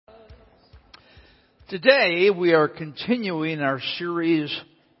Today we are continuing our series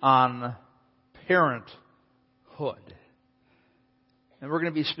on parenthood. And we're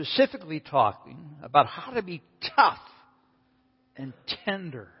going to be specifically talking about how to be tough and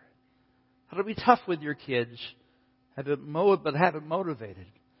tender. How to be tough with your kids, but have it motivated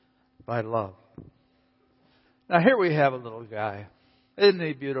by love. Now here we have a little guy. Isn't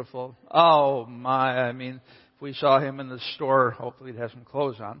he beautiful? Oh my, if we saw him in the store, hopefully he'd have some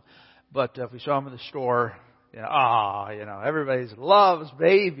clothes on. But if we saw him in the store, everybody loves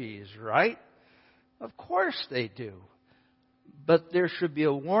babies, right? Of course they do. But there should be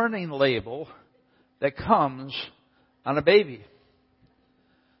a warning label that comes on a baby.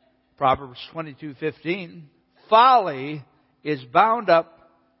 Proverbs 22:15, folly is bound up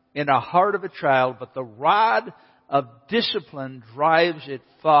in the heart of a child, but the rod of discipline drives it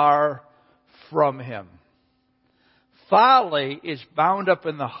far from him. Folly is bound up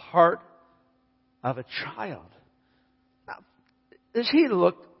in the heart of a child. Now, does he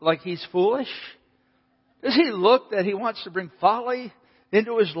look like he's foolish? Does he look that he wants to bring folly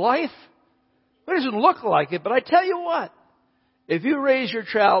into his life? It doesn't look like it, but I tell you what. If you raise your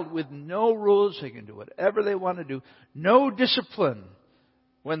child with no rules, they can do whatever they want to do. No discipline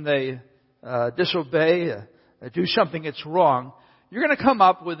when they disobey, do something that's wrong. You're going to come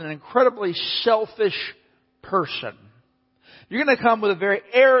up with an incredibly selfish person. You're going to come with a very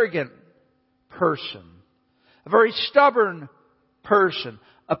arrogant person, a very stubborn person,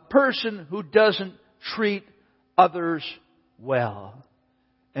 a person who doesn't treat others well,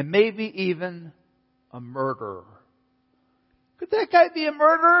 and maybe even a murderer. Could that guy be a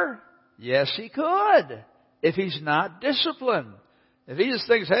murderer? Yes, he could, if he's not disciplined. If he just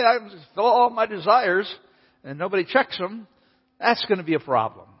thinks, hey, I can just fill all my desires, and nobody checks them, that's going to be a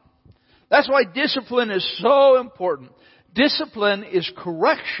problem. That's why discipline is so important. Discipline is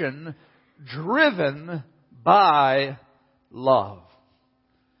correction driven by love.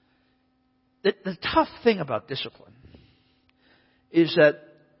 The tough thing about discipline is that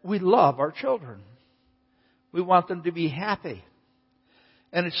we love our children. We want them to be happy.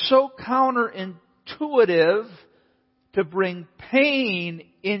 And it's so counterintuitive to bring pain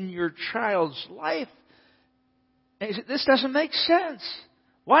in your child's life. And you say, this doesn't make sense.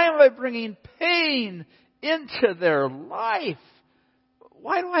 Why am I bringing pain into their life?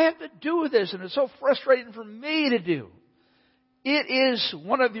 Why do I have to do this? And it's so frustrating for me to do. It is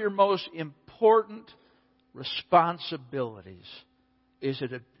one of your most important responsibilities, is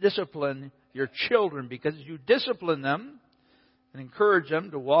to discipline your children, because you discipline them and encourage them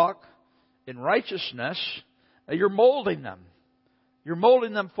to walk in righteousness, you're molding them. You're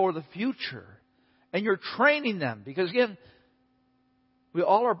molding them for the future. And you're training them. Because again, we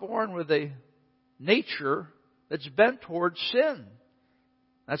all are born with a nature that's bent towards sin.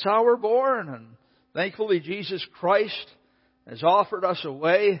 That's how we're born. And thankfully, Jesus Christ has offered us a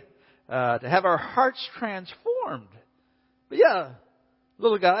way to have our hearts transformed. But yeah,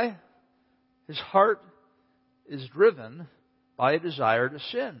 little guy, his heart is driven by a desire to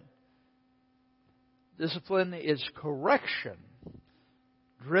sin. Discipline is correction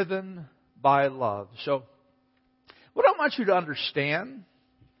driven by love. So, what I want you to understand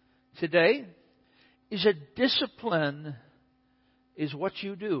today is that discipline is what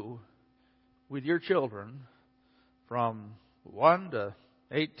you do with your children from 1 to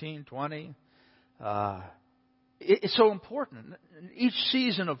 18, 20. It's so important. In each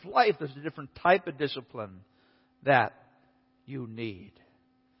season of life, there's a different type of discipline that you need.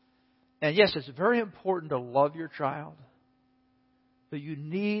 And yes, it's very important to love your child, but you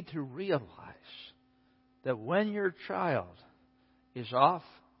need to realize that when your child is off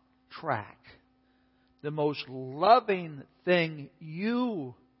track, the most loving thing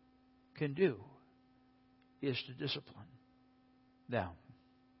you can do is to discipline them.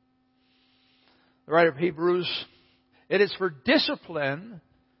 The writer of Hebrews, it is for discipline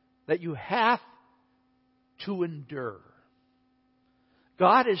that you have to endure.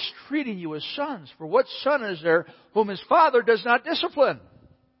 God is treating you as sons. For what son is there whom his father does not discipline?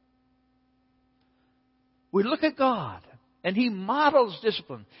 We look at God, and he models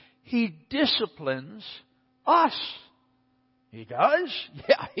discipline. He disciplines us. He does?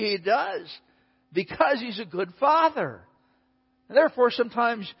 Yeah, he does. Because he's a good father. And therefore,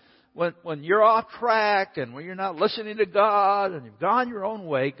 sometimes when you're off track and when you're not listening to God and you've gone your own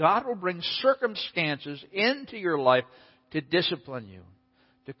way, God will bring circumstances into your life to discipline you,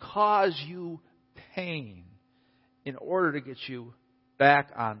 to cause you pain in order to get you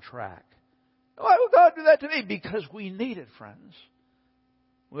back on track. Why would God do that to me? Because we need it, friends.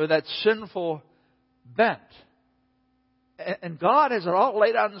 With that sinful bent. And God has it all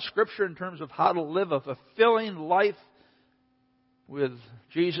laid out in the Scripture in terms of how to live a fulfilling life with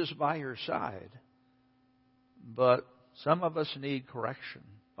Jesus by your side. But some of us need correction.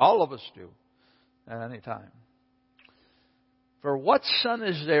 All of us do at any time. For what son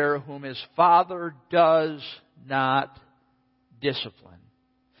is there whom his father does not discipline?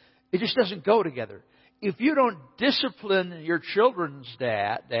 It just doesn't go together. If you don't discipline your children's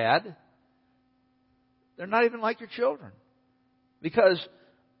dad, they're not even like your children. Because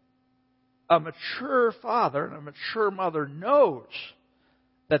a mature father and a mature mother knows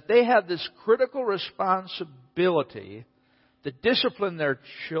that they have this critical responsibility to discipline their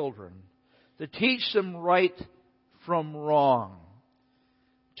children, to teach them right from wrong,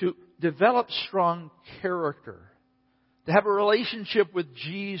 to develop strong character, to have a relationship with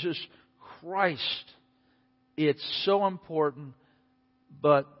Jesus Christ. It's so important,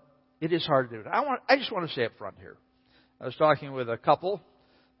 but it is hard to do. I just want to say up front here. I was talking with a couple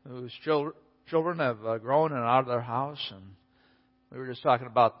whose children have grown and out of their house, and we were just talking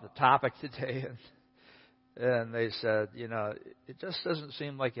about the topic today, and they said, it just doesn't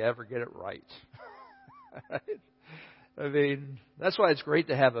seem like you ever get it right. Right? I mean, that's why it's great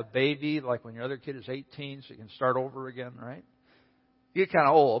to have a baby, like when your other kid is 18, so you can start over again, right? You get kind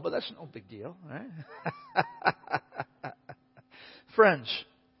of old, but that's no big deal, right? Friends,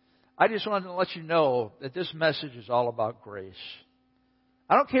 I just wanted to let you know that this message is all about grace.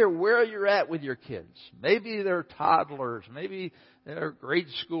 I don't care where you're at with your kids. Maybe they're toddlers. Maybe they're grade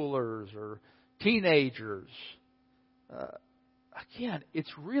schoolers or teenagers. Again,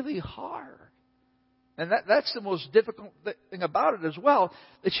 it's really hard. And that's the most difficult thing about it as well,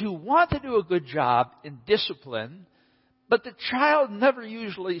 that you want to do a good job in discipline, but the child never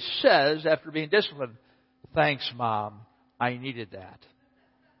usually says, after being disciplined, "Thanks, Mom, I needed that."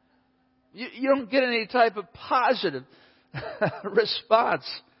 You don't get any type of positive response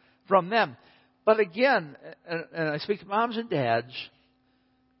from them. But again, and I speak to moms and dads,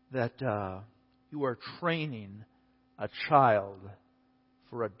 that you are training a child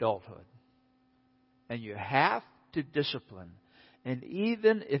for adulthood. And you have to discipline. And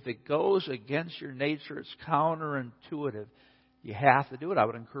even if it goes against your nature, it's counterintuitive, you have to do it. I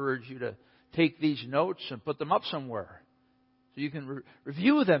would encourage you to take these notes and put them up somewhere, so you can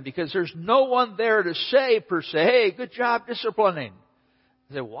review them, because there's no one there to say, per se, "Hey, good job disciplining."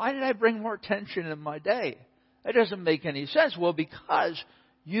 I say, "Why did I bring more attention in my day?" That doesn't make any sense. Well, because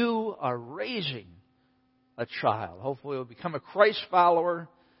you are raising a child. Hopefully he'll become a Christ follower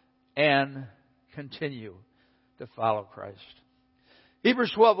and continue to follow Christ.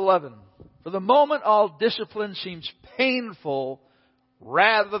 Hebrews 12:11. For the moment all discipline seems painful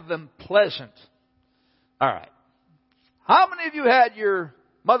rather than pleasant. All right. How many of you had your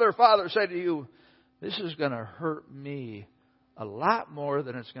mother or father say to you, "This is going to hurt me a lot more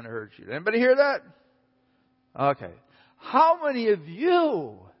than it's going to hurt you"? Anybody hear that? Okay. How many of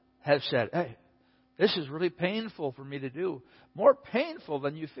you have said, "Hey, this is really painful for me to do"? More painful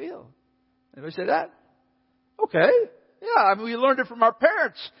than you feel. Anybody say that? Okay. Yeah, I mean, we learned it from our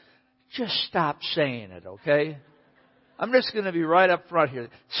parents. Just stop saying it, okay? I'm just going to be right up front here.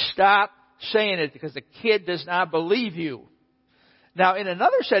 Stop saying it, because the kid does not believe you. Now, in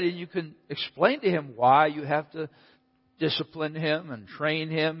another setting, you can explain to him why you have to discipline him and train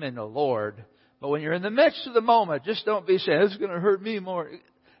him in the Lord. But when you're in the midst of the moment, just don't be saying, "This is going to hurt me more."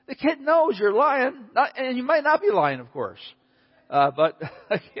 The kid knows you're lying, and you might not be lying, of course. But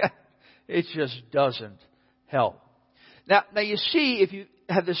it just doesn't help. Now you see, if you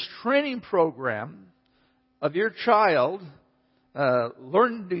have this training program of your child,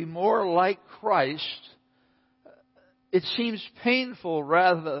 learn to be more like Christ, it seems painful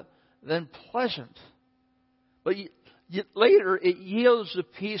rather than pleasant. But later, it yields the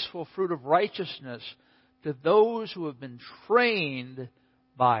peaceful fruit of righteousness to those who have been trained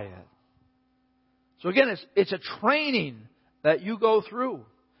by it. So again, it's a training that you go through.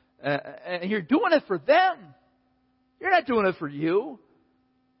 And you're doing it for them. You're not doing it for you.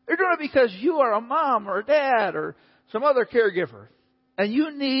 You're doing it because you are a mom or a dad or some other caregiver. And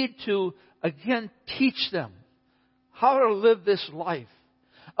you need to, again, teach them how to live this life.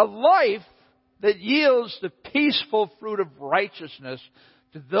 A life that yields the peaceful fruit of righteousness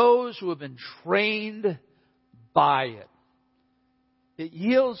to those who have been trained by it. It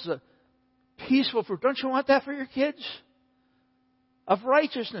yields a peaceful fruit. Don't you want that for your kids? Of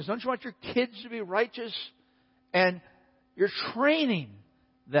righteousness. Don't you want your kids to be righteous? And you're training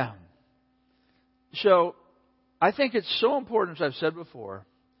them. So, I think it's so important, as I've said before,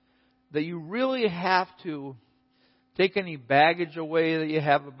 that you really have to take any baggage away that you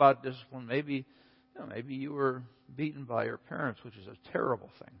have about discipline. Maybe you were beaten by your parents, which is a terrible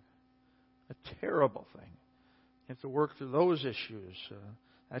thing. A terrible thing. You have to work through those issues.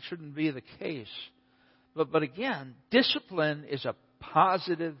 That shouldn't be the case. But again, discipline is a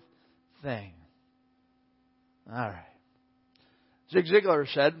positive thing. All right. Zig Ziglar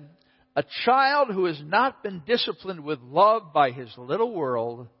said, a child who has not been disciplined with love by his little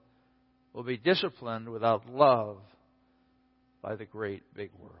world will be disciplined without love by the great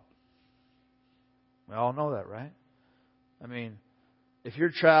big world. We all know that, right? I mean, if your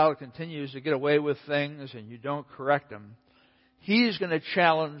child continues to get away with things and you don't correct him, he's going to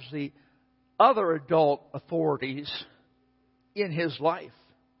challenge the other adult authorities in his life.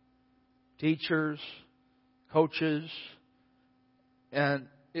 Teachers, coaches, and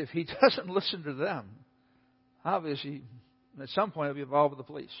if he doesn't listen to them, obviously at some point he'll be involved with the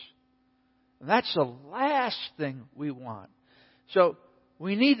police. And that's the last thing we want. So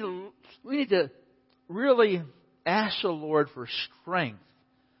we need to really ask the Lord for strength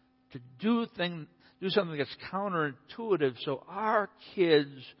to do something that's counterintuitive so our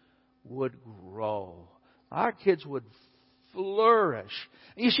kids would grow. Our kids would flourish.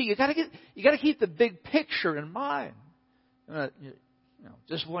 And you see, you got to keep the big picture in mind.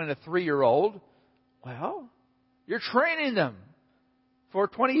 Disciplining a 3-year-old, well, you're training them for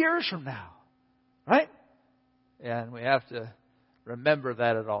 20 years from now, right? And we have to remember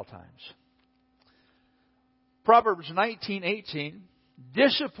that at all times. Proverbs 19:18,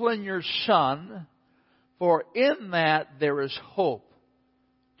 discipline your son, for in that there is hope.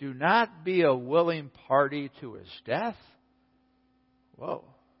 Do not be a willing party to his death. Whoa.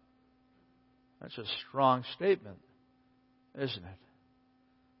 That's a strong statement, isn't it?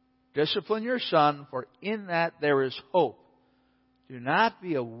 Discipline your son, for in that there is hope. Do not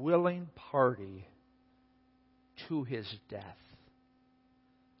be a willing party to his death.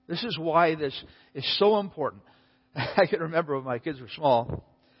 This is why this is so important. I can remember when my kids were small,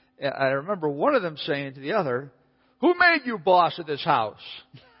 I remember one of them saying to the other, who made you boss of this house?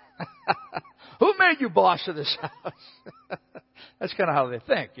 Who made you boss of this house? That's kind of how they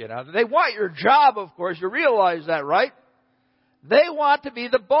think, you know. They want your job, of course. You realize that, right? They want to be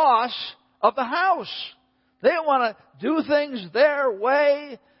the boss of the house. They want to do things their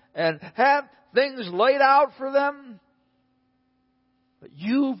way and have things laid out for them. But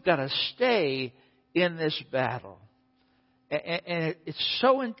you've got to stay in this battle. And it's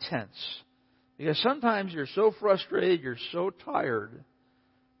so intense. Because sometimes you're so frustrated, you're so tired,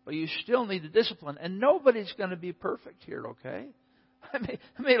 but you still need the discipline. And nobody's going to be perfect here, okay? I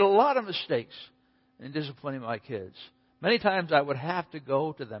made a lot of mistakes in disciplining my kids. Many times I would have to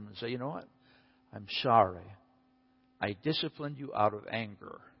go to them and say, you know what? I'm sorry. I disciplined you out of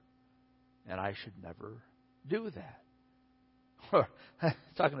anger. And I should never do that.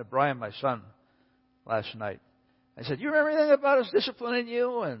 Talking to Brian, my son, last night. I said, you remember anything about us disciplining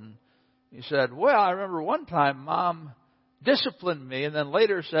you? And he said, well, I remember one time Mom disciplined me and then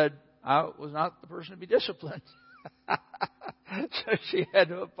later said I was not the person to be disciplined. So she had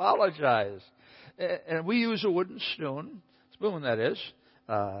to apologize. And we use a wooden spoon that is.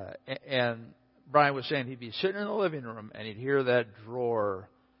 And Brian was saying he'd be sitting in the living room and he'd hear that drawer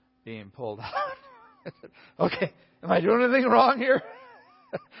being pulled out. I said, okay, am I doing anything wrong here?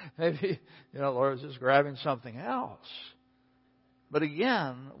 Maybe, Laura was just grabbing something else. But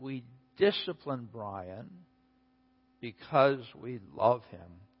again, we discipline Brian because we love him.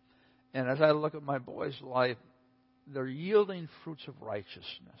 And as I look at my boy's life, they're yielding fruits of righteousness.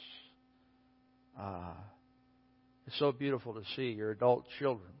 It's so beautiful to see your adult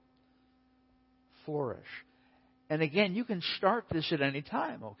children flourish. And again, you can start this at any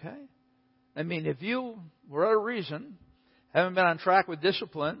time, okay? I mean, if you, for whatever reason, haven't been on track with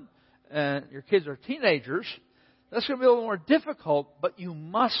discipline and your kids are teenagers, that's going to be a little more difficult, but you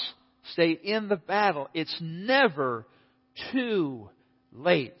must stay in the battle. It's never too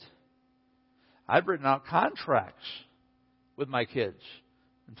late. I've written out contracts with my kids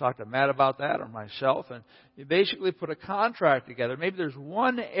and talked to Matt about that or myself, and you basically put a contract together. Maybe there's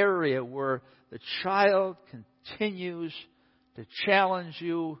one area where the child continues to challenge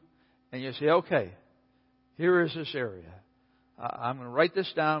you, and you say, okay, here is this area. I'm going to write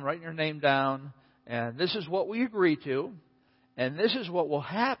this down, write your name down, and this is what we agree to, and this is what will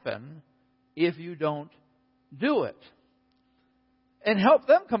happen if you don't do it. And help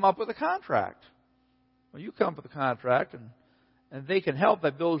them come up with a contract. Well, you come up with a contract, and they can help.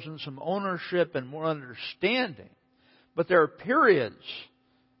 That builds in some ownership and more understanding. But there are periods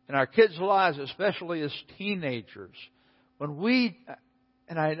in our kids' lives, especially as teenagers, when we,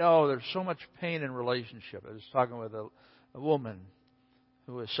 and I know there's so much pain in relationship. I was talking with a woman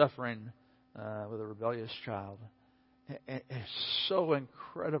who was suffering with a rebellious child. It's so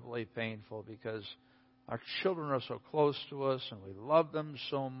incredibly painful because our children are so close to us and we love them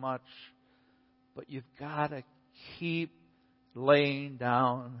so much. But you've got to keep laying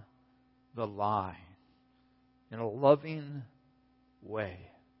down the line in a loving way.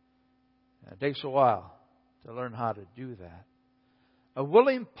 And it takes a while to learn how to do that. A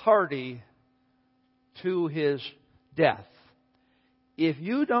willing party to his death. If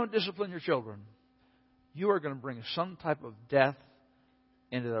you don't discipline your children, you are going to bring some type of death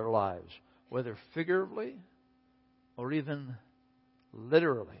into their lives, whether figuratively or even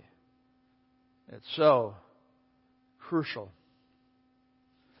literally. It's so crucial.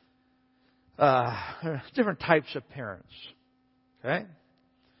 Different types of parents. Okay?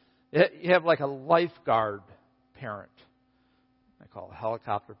 You have like a lifeguard parent. I call it a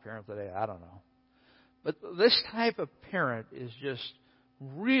helicopter parent today. I don't know. But this type of parent is just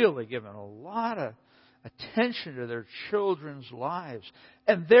really giving a lot of attention to their children's lives.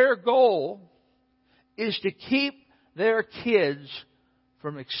 And their goal is to keep their kids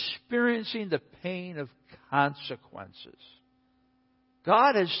from experiencing the pain of consequences.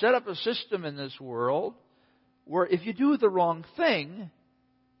 God has set up a system in this world where if you do the wrong thing,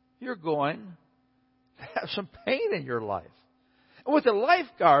 you're going to have some pain in your life. And what the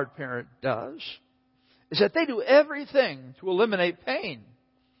lifeguard parent does is that they do everything to eliminate pain.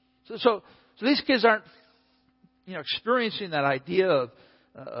 So these kids aren't, experiencing that idea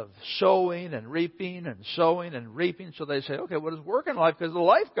of sowing and reaping and sowing and reaping. So they say, okay, what does work in life? Because the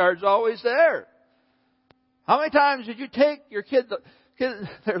lifeguard's always there. How many times did you take your kid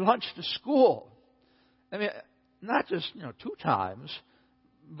their lunch to school? I mean, not just 2 times,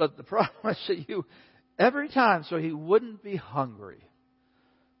 but the problem is that every time, so he wouldn't be hungry.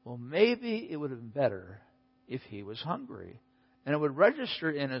 Well, maybe it would have been better if he was hungry. And it would register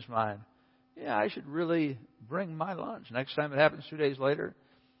in his mind, yeah, I should really bring my lunch. Next time it happens 2 days later,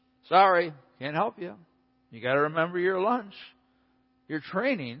 sorry, can't help you. You got to remember your lunch. You're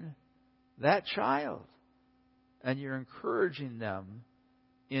training that child. And you're encouraging them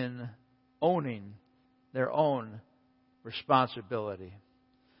in owning their own responsibility.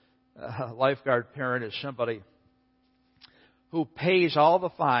 A lifeguard parent is somebody who pays all the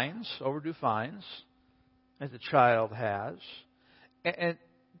fines, overdue fines, that the child has. And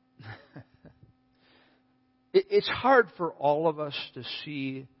it's hard for all of us to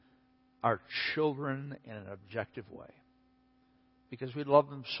see our children in an objective way because we love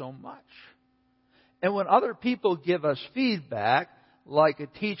them so much. And when other people give us feedback, like a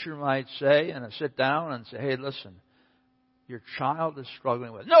teacher might say, and I sit down and say, hey, listen, your child is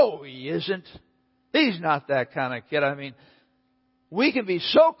struggling with, no, he isn't. He's not that kind of kid. I mean, we can be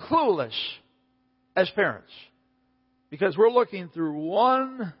so clueless as parents because we're looking through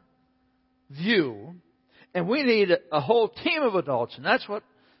one view and we need a whole team of adults. And that's what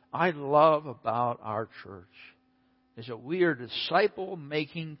I love about our church, is that we are a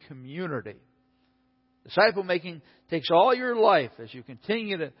disciple-making community. Disciple-making takes all your life as you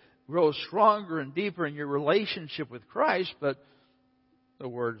continue to grow stronger and deeper in your relationship with Christ, but the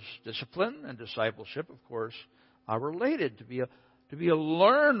words discipline and discipleship, of course, are related to be a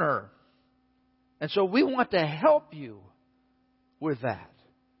learner. And so we want to help you with that.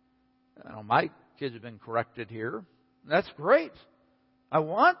 My kids have been corrected here. That's great. I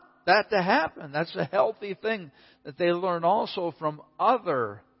want that to happen. That's a healthy thing that they learn also from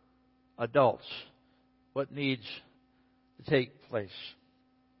other adults what needs to take place.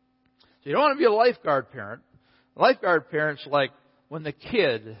 So you don't want to be a lifeguard parent. A lifeguard parent's like when the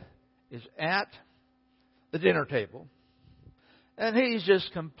kid is at the dinner table and he's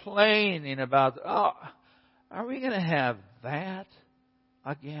just complaining about, are we going to have that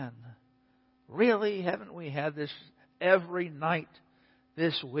again? Really? Haven't we had this every night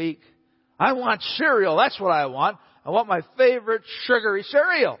this week? I want cereal. That's what I want. I want my favorite sugary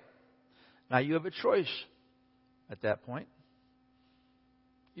cereal. Now you have a choice at that point.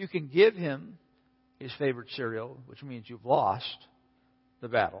 You can give him his favorite cereal, which means you've lost the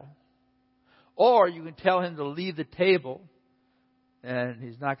battle. Or you can tell him to leave the table and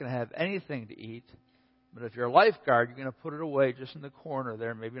he's not going to have anything to eat. But if you're a lifeguard, you're going to put it away just in the corner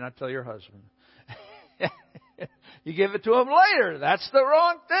there, maybe not tell your husband. You give it to him later. That's the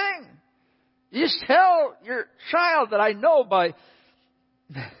wrong thing. You just tell your child that I know by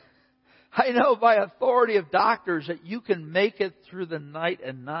authority of doctors that you can make it through the night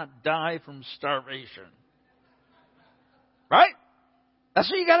and not die from starvation. Right? That's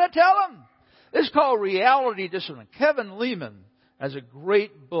what you got to tell them. This is called reality discipline. Kevin Leman has a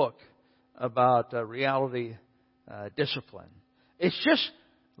great book about reality discipline. It's just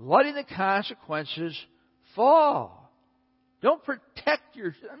letting the consequences fall. Don't protect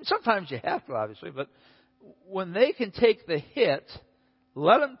sometimes you have to, obviously, but when they can take the hit,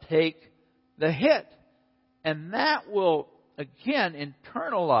 let them take the hit. And that will, again,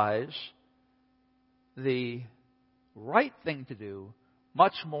 internalize the right thing to do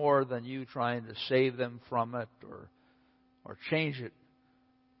much more than you trying to save them from it or change it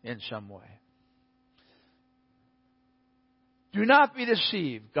in some way. Do not be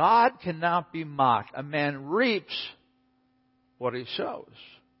deceived. God cannot be mocked. A man reaps what he sows.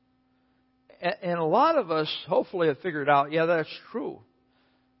 And a lot of us, hopefully, have figured out, yeah, that's true.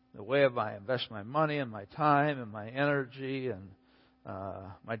 The way I invest my money and my time and my energy and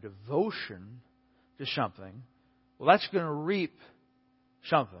my devotion to something, well, that's going to reap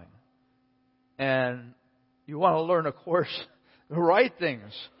something. And you want to learn, of course, the right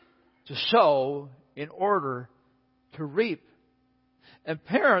things to sow in order to reap. And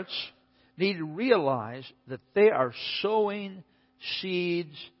parents need to realize that they are sowing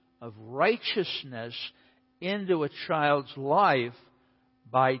seeds of righteousness into a child's life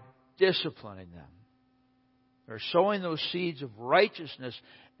by disciplining them. They're sowing those seeds of righteousness,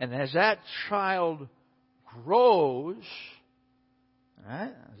 and as that child grows,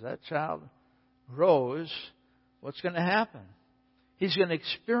 right, what's going to happen? He's going to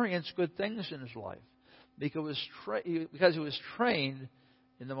experience good things in his life because he was trained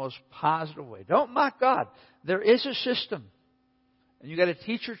in the most positive way. Don't mock God. There is a system. And you've got to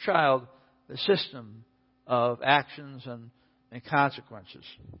teach your child the system of actions and consequences.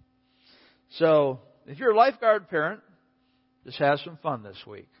 So, if you're a lifeguard parent, just have some fun this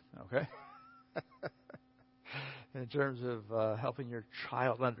week, okay? In terms of helping your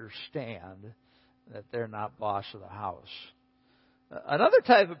child understand that they're not boss of the house. Another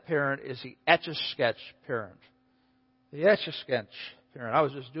type of parent is the Etch-a-Sketch parent. The Etch-a-Sketch parent. I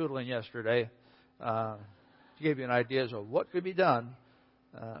was just doodling yesterday to give you an idea of what could be done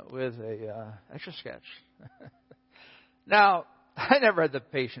with a Etch-a-Sketch. Now, I never had the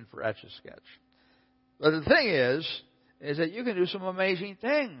patience for Etch-a-Sketch. But the thing is that you can do some amazing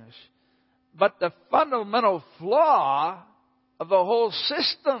things. But the fundamental flaw of the whole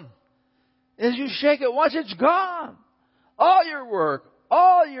system is you shake it once, it's gone. All your work,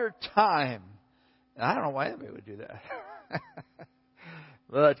 all your time. And I don't know why anybody would do that.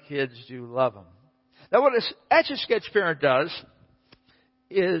 But kids do love them. Now what this Etch-a-Sketch parent does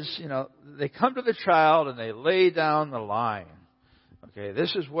is, they come to the child and they lay down the line. Okay,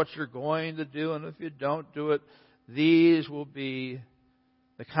 this is what you're going to do, and if you don't do it, these will be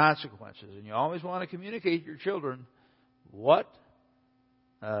the consequences. And you always want to communicate to your children what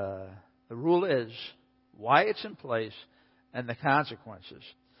the rule is, why it's in place, and the consequences.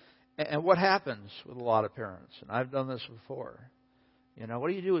 And what happens with a lot of parents, and I've done this before, what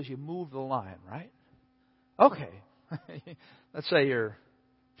do you do is you move the line, right? Okay. Let's say your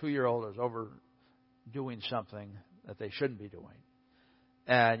 2-year-old is overdoing something that they shouldn't be doing.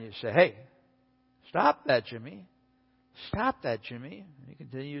 And you say, hey, stop that, Jimmy. Stop that, Jimmy. And he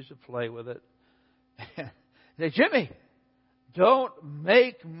continues to play with it. Say, Jimmy, don't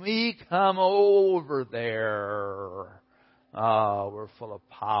make me come over there. Oh, we're full of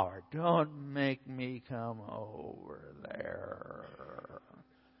power. Don't make me come over there.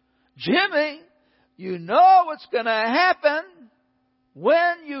 Jimmy, you know what's going to happen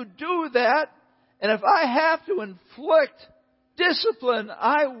when you do that. And if I have to inflict discipline,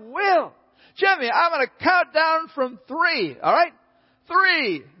 I will. Jimmy, I'm going to count down from 3. All right?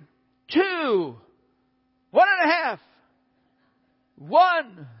 3, 2, 1.5,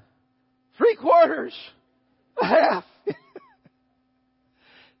 1, 3/4, a half.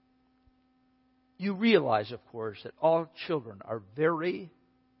 You realize, of course, that all children are very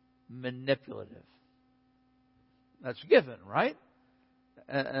manipulative. That's given, right?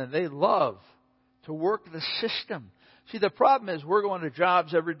 And they love to work the system. See, the problem is we're going to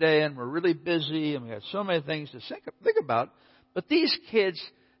jobs every day and we're really busy and we have so many things to think about. But these kids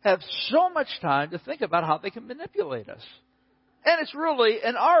have so much time to think about how they can manipulate us. And it's really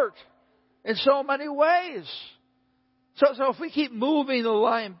an art in so many ways. So if we keep moving the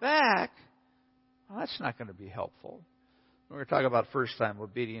line back, well, that's not going to be helpful. We're going to talk about first-time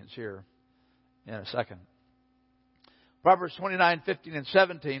obedience here in a second. Proverbs 29:15 and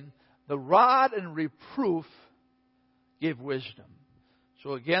 17, the rod and reproof give wisdom.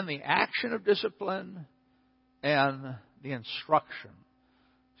 So again, the action of discipline and the instruction.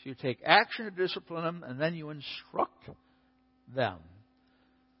 So you take action to discipline them and then you instruct them.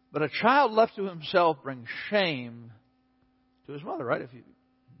 But a child left to himself brings shame to his mother, right? If you're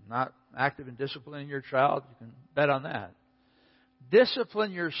not active in disciplining your child, you can bet on that.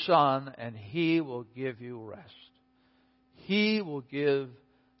 Discipline your son and he will give you rest. He will give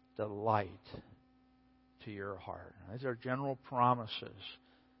delight to your heart. These are general promises.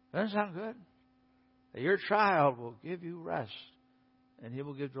 Doesn't that sound good? That your child will give you rest, and He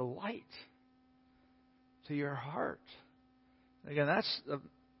will give delight to your heart. Again, that's the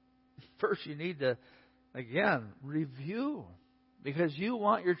first you need to, again, review. Because you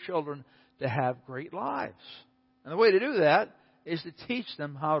want your children to have great lives. And the way to do that is to teach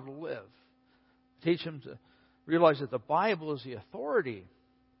them how to live. Teach them to realize that the Bible is the authority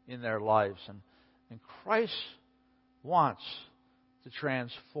in their lives. And Christ wants to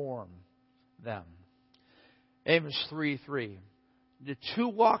transform them. Amos 3:3. The two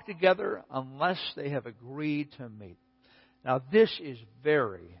walk together unless they have agreed to meet. Now this is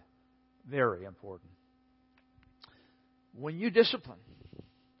very, very important. When you discipline,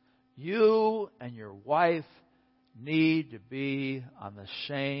 you and your wife need to be on the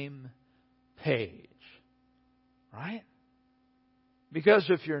same page. Right? Because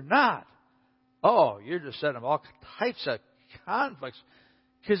if you're not, you're just setting up all types of conflicts.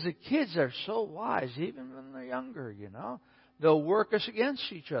 Because the kids are so wise, even when they're younger, They'll work us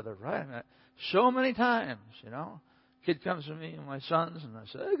against each other, right? I mean, so many times, Kid comes to me and my sons, and I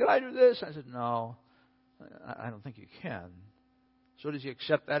said, hey, can I do this? I said, no, I don't think you can. So does he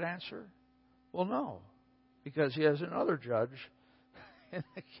accept that answer? Well, no, because he has another judge in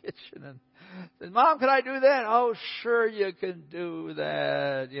the kitchen and says, Mom, can I do that? Oh, sure you can do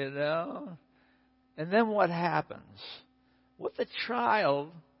that, And then what happens? What the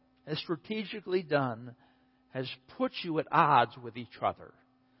child has strategically done has put you at odds with each other.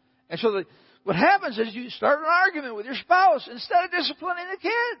 And so what happens is you start an argument with your spouse instead of disciplining the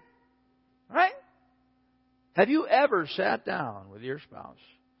kid. Right? Have you ever sat down with your spouse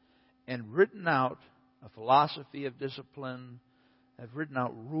and written out a philosophy of discipline, have written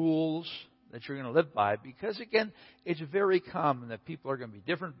out rules that you're going to live by? Because, again, it's very common that people are going to be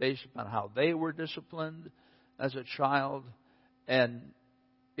different based upon how they were disciplined as a child. And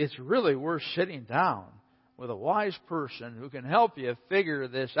it's really worth sitting down with a wise person who can help you figure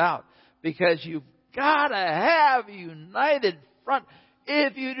this out. Because you've got to have a united front.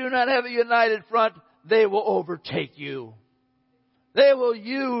 If you do not have a united front, they will overtake you. They will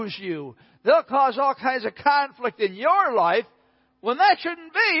use you. They'll cause all kinds of conflict in your life when that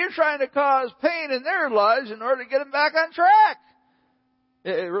shouldn't be. You're trying to cause pain in their lives in order to get them back on track.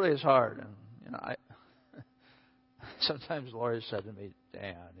 It really is hard. And, sometimes lawyers said to me,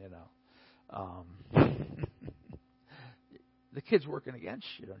 Dan, the kid's working against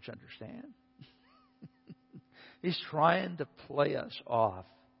you, don't you understand? He's trying to play us off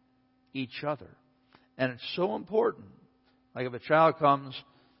each other. And it's so important. Like if a child comes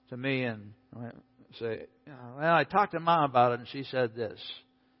to me and say, well, I talked to Mom about it and she said this.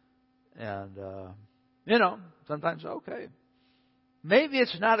 And, sometimes, okay. Maybe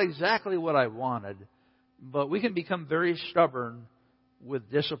it's not exactly what I wanted, but we can become very stubborn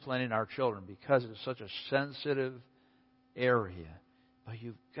with disciplining our children because it's such a sensitive area. But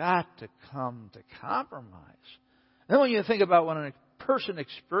you've got to come to compromise. And then when you think about when a person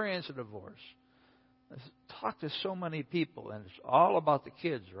experiences a divorce, I've talked to so many people, and it's all about the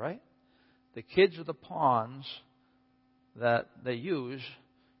kids, right? The kids are the pawns that they use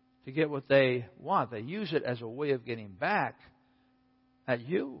to get what they want. They use it as a way of getting back at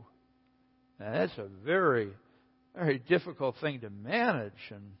you. And that's a very, very difficult thing to manage.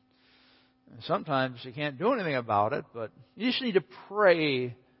 And sometimes you can't do anything about it, but you just need to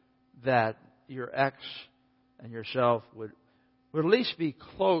pray that your ex and yourself would at least be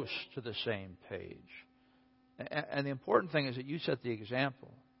close to the same page. And the important thing is that you set the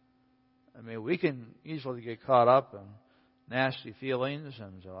example. I mean, we can easily get caught up in nasty feelings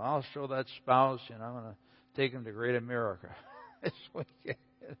and so I'll show that spouse, I'm going to take him to Great America this weekend.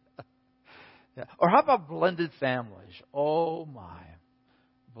 Yeah. Or how about blended families? Oh my,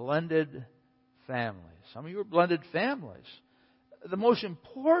 blended families. Some of you are blended families. The most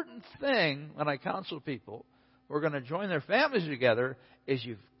important thing when I counsel people who are going to join their families together is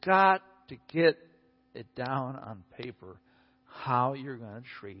you've got to get it down on paper how you're going to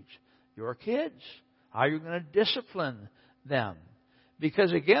treat your kids, how you're going to discipline them.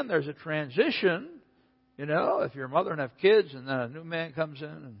 Because again, there's a transition, if you're a mother and have kids and then a new man comes in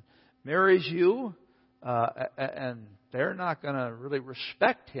and marries you, and they're not going to really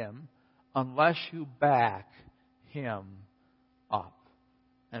respect him unless you back him up.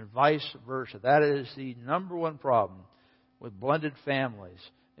 And vice versa. That is the number one problem with blended families.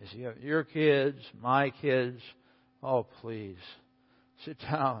 Is you have your kids, my kids. Oh, please, sit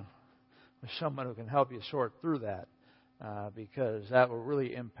down with someone who can help you sort through that, because that will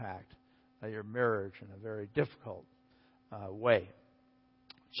really impact your marriage in a very difficult way.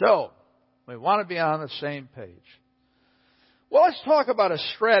 So, we want to be on the same page. Well, let's talk about a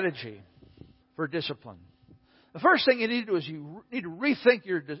strategy for discipline. The first thing you need to do is you need to rethink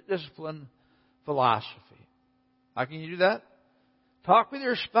your discipline philosophy. How can you do that? Talk with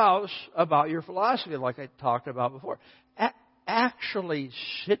your spouse about your philosophy, like I talked about before. Actually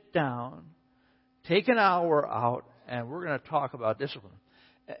sit down, take an hour out, and we're going to talk about discipline.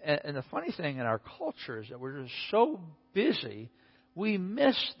 And the funny thing in our culture is that we're just so busy, we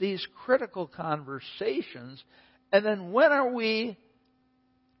miss these critical conversations. And then when are we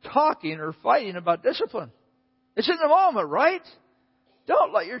talking or fighting about discipline? It's in the moment, right?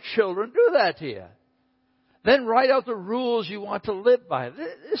 Don't let your children do that to you. Then write out the rules you want to live by.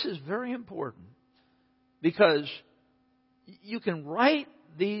 This is very important because you can write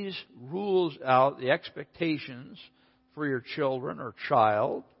these rules out, the expectations for your children or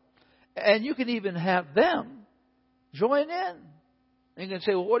child, and you can even have them join in. And you can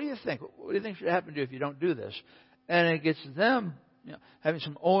say, well, what do you think? What do you think should happen to you if you don't do this? And it gets them having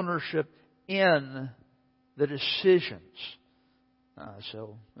some ownership in the decisions.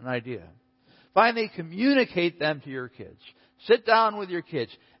 So, an idea. Finally, communicate them to your kids. Sit down with your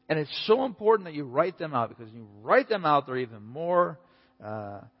kids. And it's so important that you write them out, because when you write them out, they're even more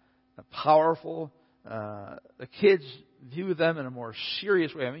powerful. The kids view them in a more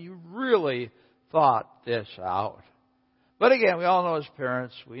serious way. I mean, you really thought this out. But again, we all know as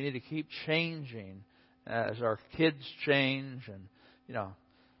parents, we need to keep changing as our kids change. And,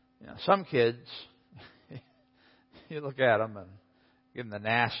 some kids, you look at them and give them the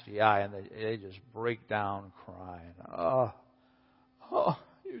nasty eye, and they just break down crying. Oh,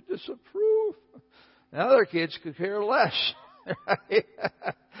 you disapprove. And other kids could care less. Right?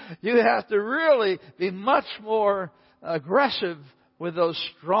 You have to really be much more aggressive with those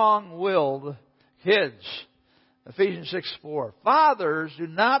strong-willed kids. Ephesians 6:4. Fathers, do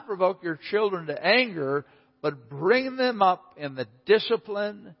not provoke your children to anger, but bring them up in the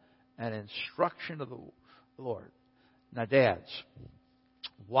discipline and instruction of the Lord. Now, dads,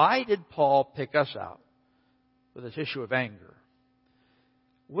 why did Paul pick us out with this issue of anger?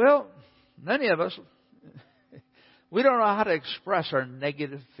 Well, many of us, we don't know how to express our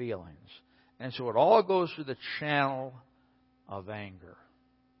negative feelings. And so it all goes through the channel of anger.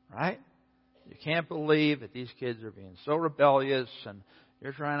 Right? You can't believe that these kids are being so rebellious, and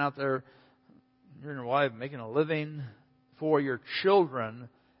you're trying out there, you and your wife making a living for your children,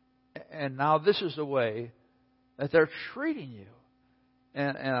 and now this is the way that they're treating you.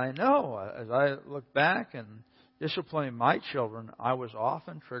 And I know, as I look back and disciplining my children, I was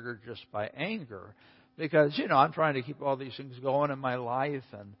often triggered just by anger. Because, I'm trying to keep all these things going in my life,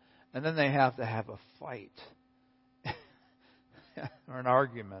 and then they have to have a fight or an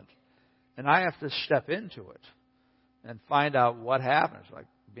argument. And I have to step into it and find out what happens, like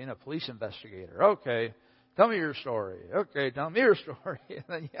being a police investigator. Okay, tell me your story. Okay, tell me your story. And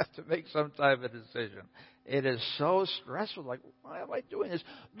then you have to make some type of decision. It is so stressful. Like, why am I doing this?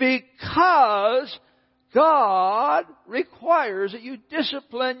 Because God requires that you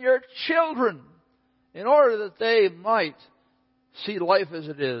discipline your children in order that they might see life as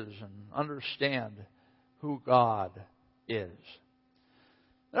it is and understand who God is.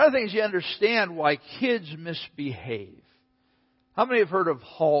 Another thing is you understand why kids misbehave. How many have heard of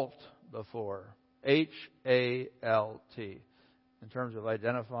HALT before? HALT. In terms of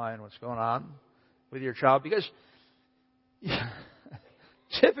identifying what's going on with your child. Because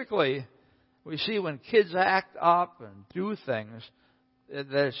typically we see when kids act up and do things, that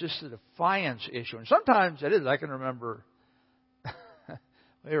it's just a defiance issue. And sometimes it is. I can remember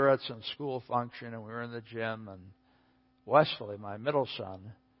we were at some school function and we were in the gym, and Wesley, my middle son,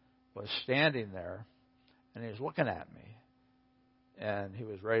 was standing there and he was looking at me and he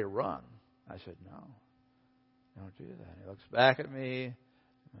was ready to run. I said, no, don't do that. He looks back at me.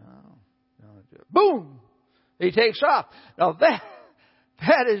 No, don't do it. Boom! He takes off. Now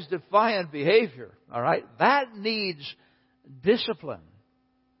that is defiant behavior. All right? That needs discipline.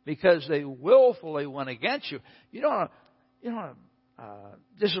 Because they willfully went against you. You don't want to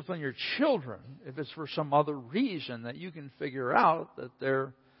discipline your children if it's for some other reason that you can figure out that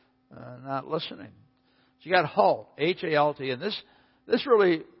they're not listening. So you got HALT, H-A-L-T, and this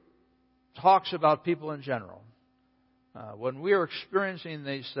really talks about people in general. When we are experiencing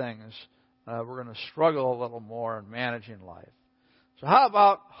these things, we're going to struggle a little more in managing life. So how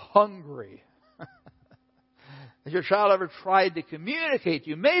about hungry? Has your child ever tried to communicate to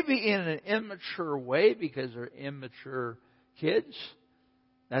you, maybe in an immature way because they're immature kids,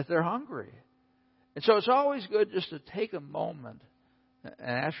 that they're hungry? And so it's always good just to take a moment and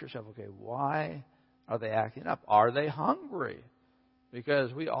ask yourself, okay, why Are they acting up? Are they hungry?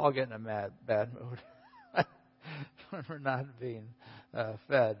 Because we all get in a bad mood when we're not being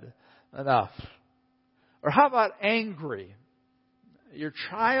fed enough. Or how about angry? Your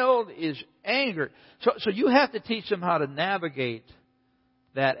child is angry. So you have to teach them how to navigate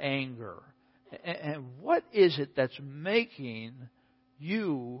that anger. And what is it that's making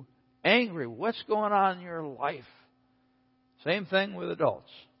you angry? What's going on in your life? Same thing with adults.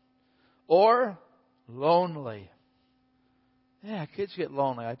 Or lonely. Yeah, kids get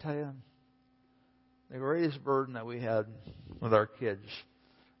lonely. I tell you, the greatest burden that we had with our kids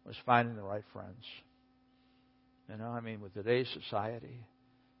was finding the right friends. You know, I mean, with today's society,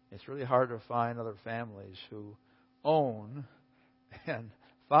 it's really hard to find other families who own and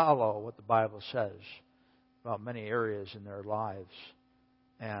follow what the Bible says about many areas in their lives.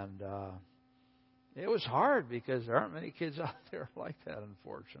 And it was hard because there aren't many kids out there like that,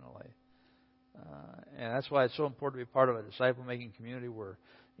 unfortunately. And that's why it's so important to be part of a disciple-making community where,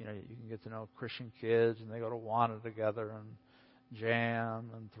 you know, you can get to know Christian kids and they go to Awana together and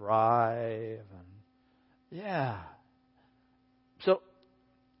jam and thrive. And yeah. So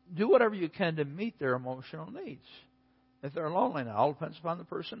do whatever you can to meet their emotional needs. If they're lonely now, it all depends upon the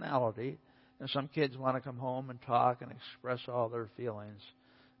personality. And some kids want to come home and talk and express all their feelings.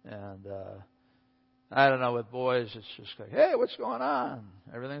 And I don't know, with boys, it's just like, hey, what's going on?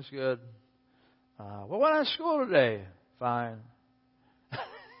 Everything's good. What went on school today? Fine.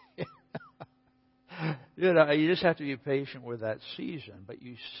 You know, you just have to be patient with that season, but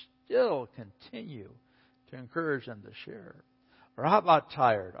you still continue to encourage them to share. Or how about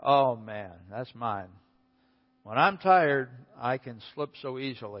tired? Oh, man, that's mine. When I'm tired, I can slip so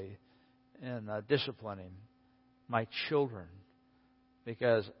easily in disciplining my children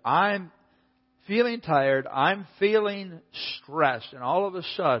because I'm feeling tired, I'm feeling stressed, and all of a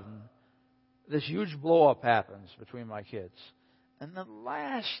sudden, this huge blow-up happens between my kids. And the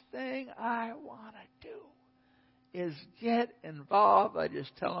last thing I want to do is get involved. I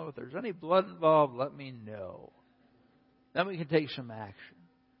just tell them if there's any blood involved, let me know. Then we can take some action.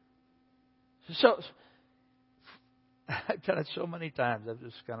 So I've done it so many times, I've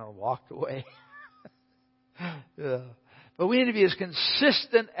just kind of walked away. Yeah. But we need to be as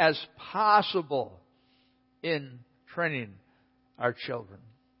consistent as possible in training our children.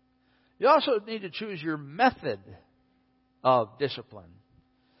 You also need to choose your method of discipline.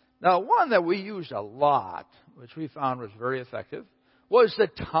 Now, one that we used a lot, which we found was very effective, was the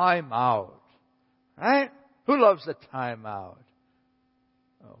timeout. Right? Who loves the timeout?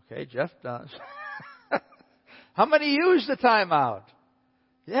 Okay, Jeff does. How many use the timeout?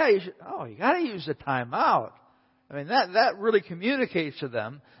 Yeah, you got to use the timeout. I mean, that really communicates to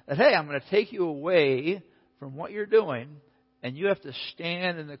them that, hey, I'm going to take you away from what you're doing, and you have to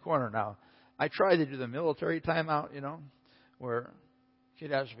stand in the corner. Now, I try to do the military timeout, you know, where the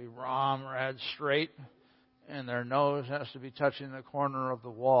kid has to be red straight, and their nose has to be touching the corner of the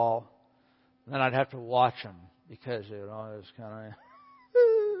wall. And then I'd have to watch them because, you know, it's kind of...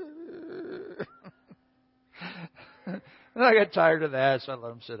 And I got tired of that, so I let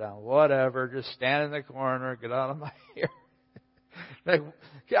them sit down. Whatever, just stand in the corner, get out of my hair.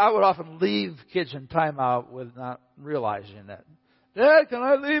 I would often leave kids in timeout with not realizing that. Dad, can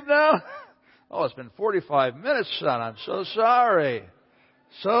I leave now? Oh, it's been 45 minutes, son. I'm so sorry.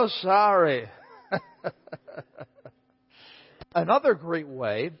 So sorry. Another great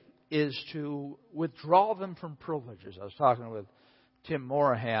way is to withdraw them from privileges. I was talking with Tim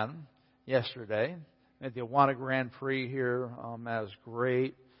Morahan yesterday at the Awana Grand Prix here. That was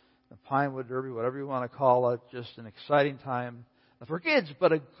great. The Pinewood Derby, whatever you want to call it, just an exciting time for kids,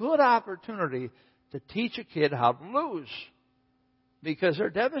 but a good opportunity to teach a kid how to lose because they're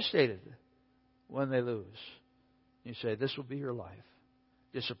devastated when they lose. You say, this will be your life.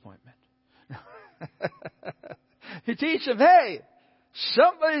 Disappointment. You teach them, hey,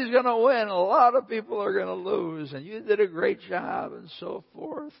 somebody's going to win. A lot of people are going to lose, and you did a great job, and so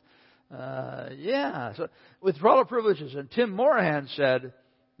forth. So withdrawal of privileges. And Tim Morahan said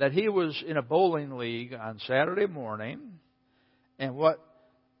that he was in a bowling league on Saturday morning, and what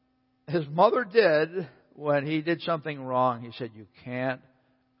his mother did when he did something wrong, he said, you can't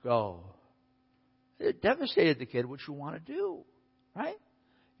go. It devastated the kid, what you want to do, right?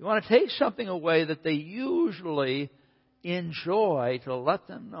 You want to take something away that they usually enjoy to let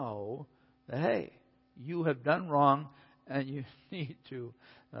them know that, hey, you have done wrong and you need to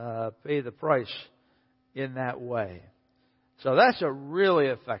pay the price in that way. So that's a really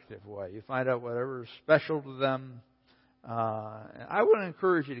effective way. You find out whatever's special to them. I would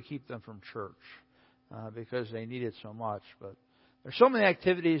encourage you to keep them from church because they need it so much. But there's so many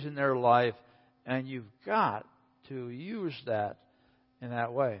activities in their life, And you've got to use that in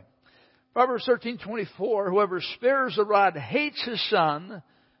that way. Proverbs 13:24, whoever spares the rod hates his son,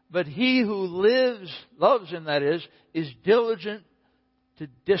 but he who loves him, that is diligent to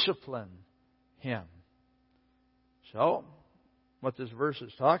discipline him. So, what this verse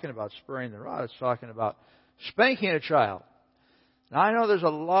is talking about, sparing the rod, it's talking about spanking a child. Now, I know there's a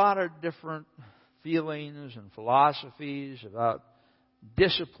lot of different feelings and philosophies about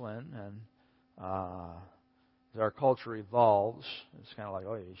discipline, and as our culture evolves, it's kind of like,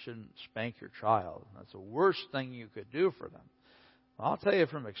 oh, you shouldn't spank your child. That's the worst thing you could do for them. I'll tell you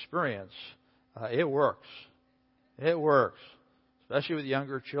from experience, it works. It works, especially with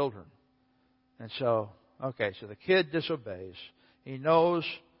younger children. And so the kid disobeys. He knows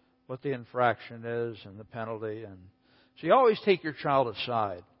what the infraction is and the penalty. And so you always take your child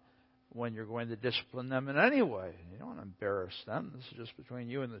aside when you're going to discipline them in any way. You don't want to embarrass them. This is just between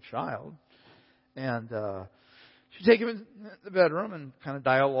you and the child. And so you take him in the bedroom and kind of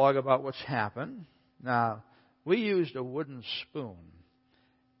dialogue about what's happened. Now, we used a wooden spoon.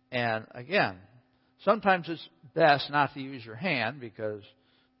 And again, sometimes it's best not to use your hand because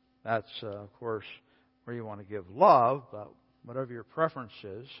that's, of course, where you want to give love, but whatever your preference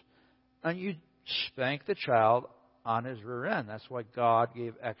is. And you spank the child on his rear end. That's why God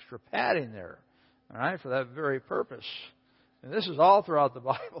gave extra padding there, all right, for that very purpose. And this is all throughout the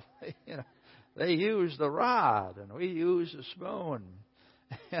Bible. They use the rod, and we use the spoon.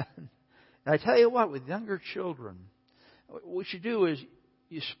 And I tell you what, with younger children, what you do is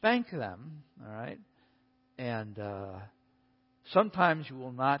you spank them, all right, and sometimes you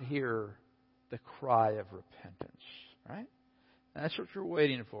will not hear the cry of repentance, right? That's what you're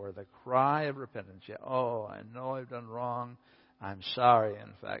waiting for, the cry of repentance. Yeah, oh, I know I've done wrong. I'm sorry.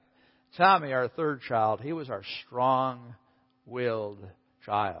 In fact, Tommy, our third child, he was our strong-willed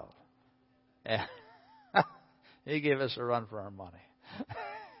child. And he gave us a run for our money.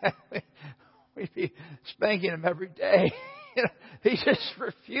 We'd be spanking him every day. He just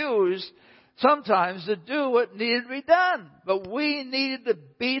refused sometimes to do what needed to be done. But we needed to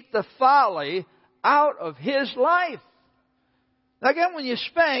beat the folly out of his life. Now again, when you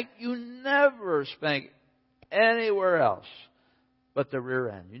spank, you never spank anywhere else but the rear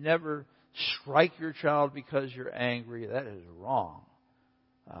end. You never strike your child because you're angry. That is wrong.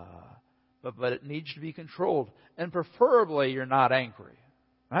 But it needs to be controlled. And preferably you're not angry.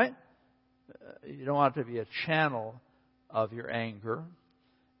 Right? You don't want it to be a channel of your anger.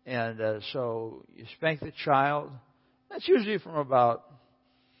 And so you spank the child. That's usually from about,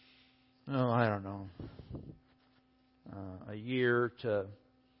 a year to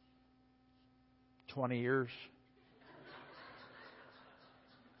 20 years.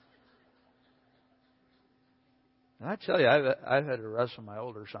 And I tell you, I've had to wrestle my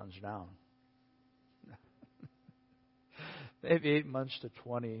older sons down. Maybe 8 months to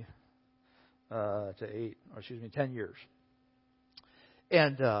 10 years.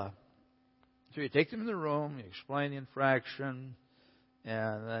 And so you take them in the room, you explain the infraction,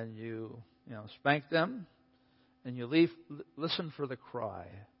 and then you spank them, and you listen for the cry.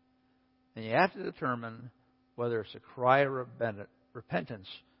 And you have to determine whether it's a cry of repentance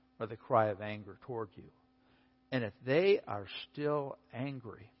or the cry of anger toward you. And if they are still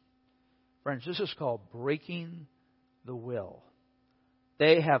angry, friends, this is called breaking the will.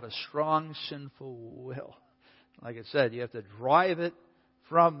 They have a strong sinful will. Like I said, you have to drive it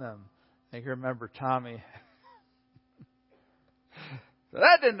from them. I can remember Tommy.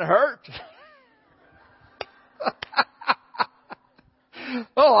 That didn't hurt.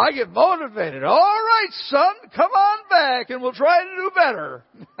 Oh, I get motivated. All right, son, come on back and we'll try to do better.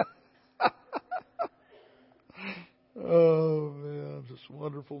 Oh, man, just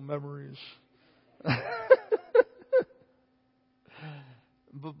wonderful memories.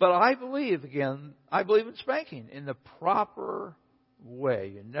 But I believe in spanking in the proper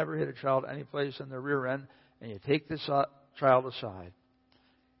way. You never hit a child any place in the rear end, and you take this child aside.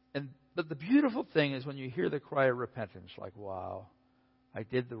 But the beautiful thing is when you hear the cry of repentance, like, wow, I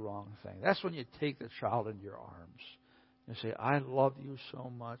did the wrong thing. That's when you take the child into your arms. You say, I love you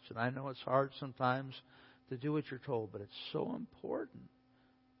so much, and I know it's hard sometimes to do what you're told, but it's so important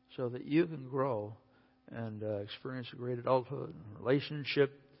so that you can grow and experience a great adulthood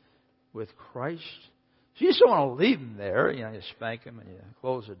relationship with Christ. So you just don't want to leave him there. You spank him and you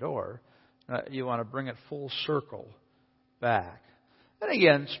close the door. You want to bring it full circle back. And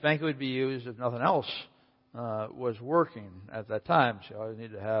again, spanking would be used if nothing else was working at that time. So you always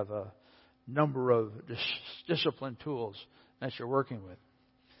need to have a number of discipline tools that you're working with.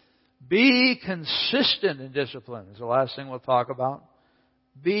 Be consistent in discipline is the last thing we'll talk about.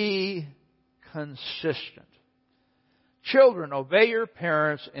 Be consistent. Children, obey your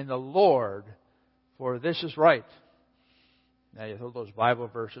parents in the Lord, for this is right. Now you throw those Bible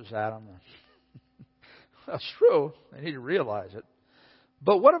verses at them. That's true. They need to realize it.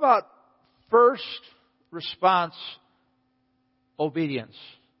 But what about first response obedience?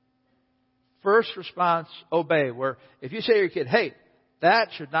 First response obey. Where if you say to your kid, hey, that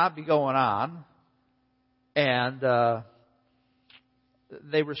should not be going on, and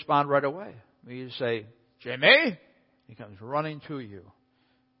they respond right away. You say, Jamie, he comes running to you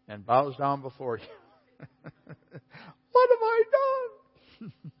and bows down before you. What have I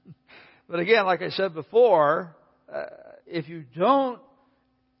done? But again, like I said before, if you don't,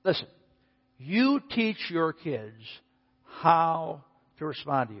 listen, you teach your kids how to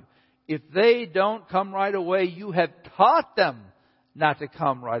respond to you. If they don't come right away, you have taught them not to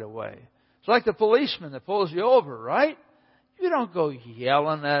come right away. It's like the policeman that pulls you over, right? You don't go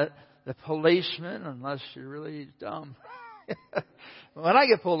yelling at the policeman unless you're really dumb. When I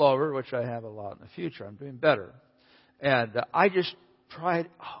get pulled over, which I have a lot in the future, I'm doing better. And I just tried,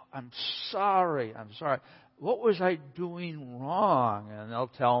 I'm sorry. What was I doing wrong? And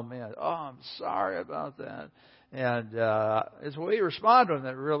they'll tell me, I'm sorry about that. And it's the way you respond to them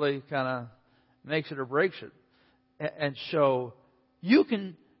that really kind of makes it or breaks it. And so you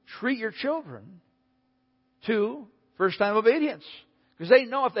can treat your children to first-time obedience. Because they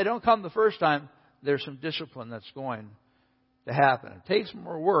know if they don't come the first time, there's some discipline that's going to happen. It takes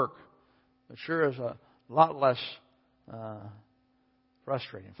more work, but sure is a lot less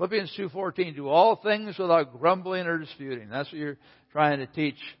frustrating. Philippians 2:14, do all things without grumbling or disputing. That's what you're trying to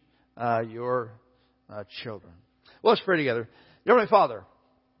teach your children. Well, let's pray together. Dear Heavenly Father,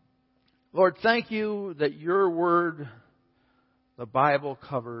 Lord, thank you that your word, the Bible,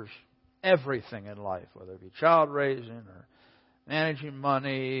 covers everything in life, whether it be child raising or managing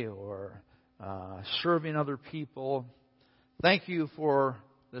money or serving other people. Thank you for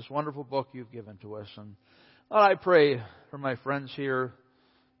this wonderful book you've given to us. And Lord, I pray for my friends here.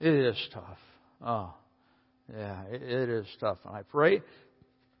 It is tough. Oh, yeah, it is tough. And I pray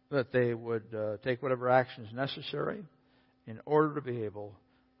that they would take whatever action is necessary in order to be able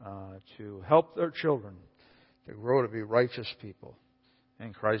to help their children to grow to be righteous people.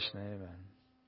 In Christ's name, amen.